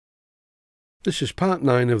This is part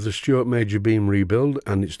 9 of the Stuart major beam rebuild,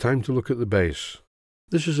 and it's time to look at the base.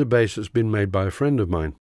 This is a base that's been made by a friend of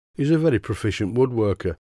mine. He's a very proficient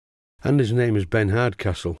woodworker, and his name is Ben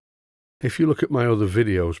Hardcastle. If you look at my other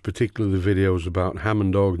videos, particularly the videos about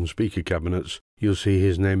Hammond organ speaker cabinets, you'll see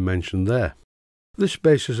his name mentioned there. This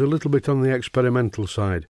base is a little bit on the experimental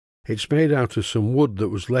side. It's made out of some wood that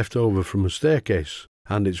was left over from a staircase,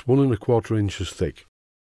 and it's 1¼ inches thick.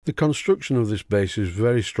 The construction of this base is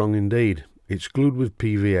very strong indeed. It's glued with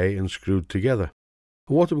PVA and screwed together.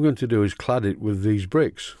 And what I'm going to do is clad it with these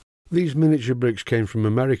bricks. These miniature bricks came from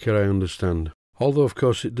America, I understand, although of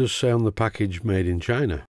course it does say on the package made in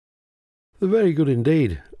China. They're very good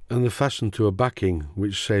indeed, and they're fastened to a backing,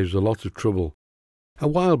 which saves a lot of trouble. A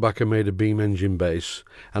while back I made a beam engine base,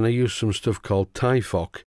 and I used some stuff called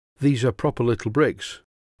Typhoc. These are proper little bricks,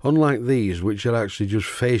 unlike these, which are actually just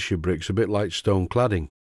fascia bricks, a bit like stone cladding.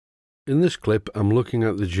 In this clip I'm looking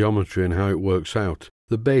at the geometry and how it works out.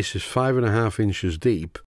 The base is 5½ inches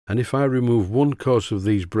deep, and if I remove one course of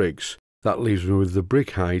these bricks, that leaves me with the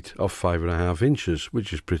brick height of 5½ inches,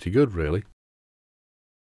 which is pretty good really.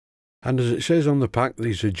 And as it says on the pack,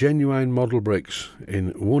 these are genuine model bricks in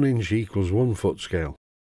 1 inch equals 1 foot scale.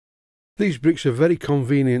 These bricks are very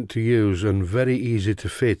convenient to use and very easy to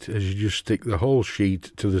fit, as you just stick the whole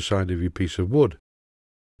sheet to the side of your piece of wood.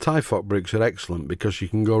 Typhoc bricks are excellent because you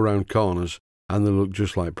can go round corners and they look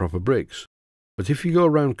just like proper bricks. But if you go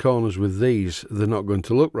round corners with these, they're not going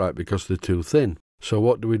to look right because they're too thin. So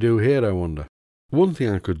what do we do here, I wonder? One thing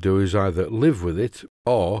I could do is either live with it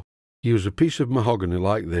or use a piece of mahogany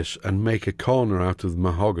like this and make a corner out of the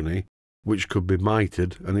mahogany, which could be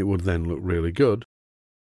mitered and it would then look really good.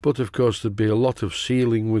 But of course there'd be a lot of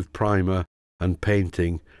sealing with primer and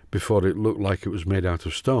painting before it looked like it was made out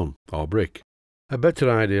of stone or brick. A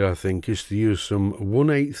better idea, I think, is to use some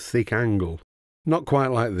 1/8 thick angle. Not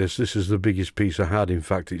quite like this. This is the biggest piece I had. In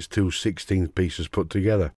fact, it's 2 16th pieces put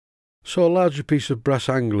together. So a larger piece of brass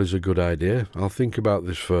angle is a good idea. I'll think about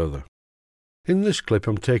this further. In this clip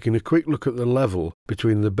I'm taking a quick look at the level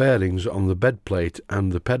between the bearings on the bed plate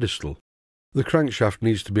and the pedestal. The crankshaft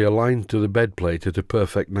needs to be aligned to the bed plate at a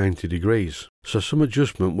perfect 90 degrees, so some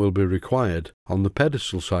adjustment will be required on the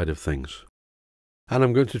pedestal side of things. And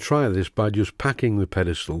I'm going to try this by just packing the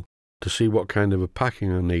pedestal to see what kind of a packing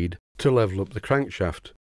I need to level up the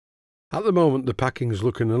crankshaft. At the moment the packing is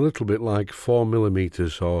looking a little bit like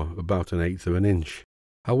 4mm or about 1/8 of an inch.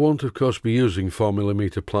 I won't of course be using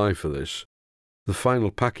 4mm ply for this. The final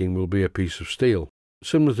packing will be a piece of steel,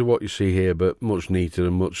 similar to what you see here but much neater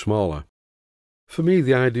and much smaller. For me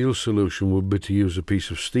the ideal solution would be to use a piece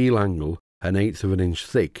of steel angle 1/8 of an inch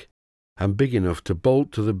thick and big enough to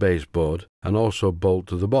bolt to the baseboard and also bolt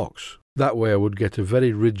to the box. That way I would get a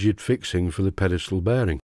very rigid fixing for the pedestal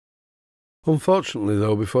bearing. Unfortunately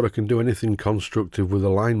though, before I can do anything constructive with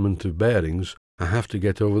alignment of bearings, I have to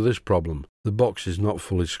get over this problem. The box is not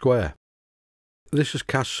fully square. This has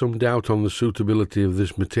cast some doubt on the suitability of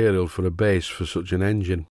this material for a base for such an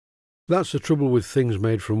engine. That's the trouble with things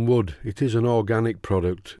made from wood. It is an organic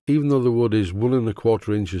product. Even though the wood is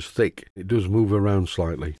 1¼ inches thick, it does move around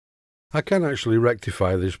slightly. I can actually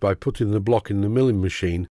rectify this by putting the block in the milling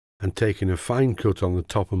machine and taking a fine cut on the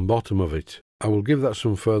top and bottom of it. I will give that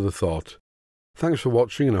some further thought. Thanks for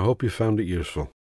watching and I hope you found it useful.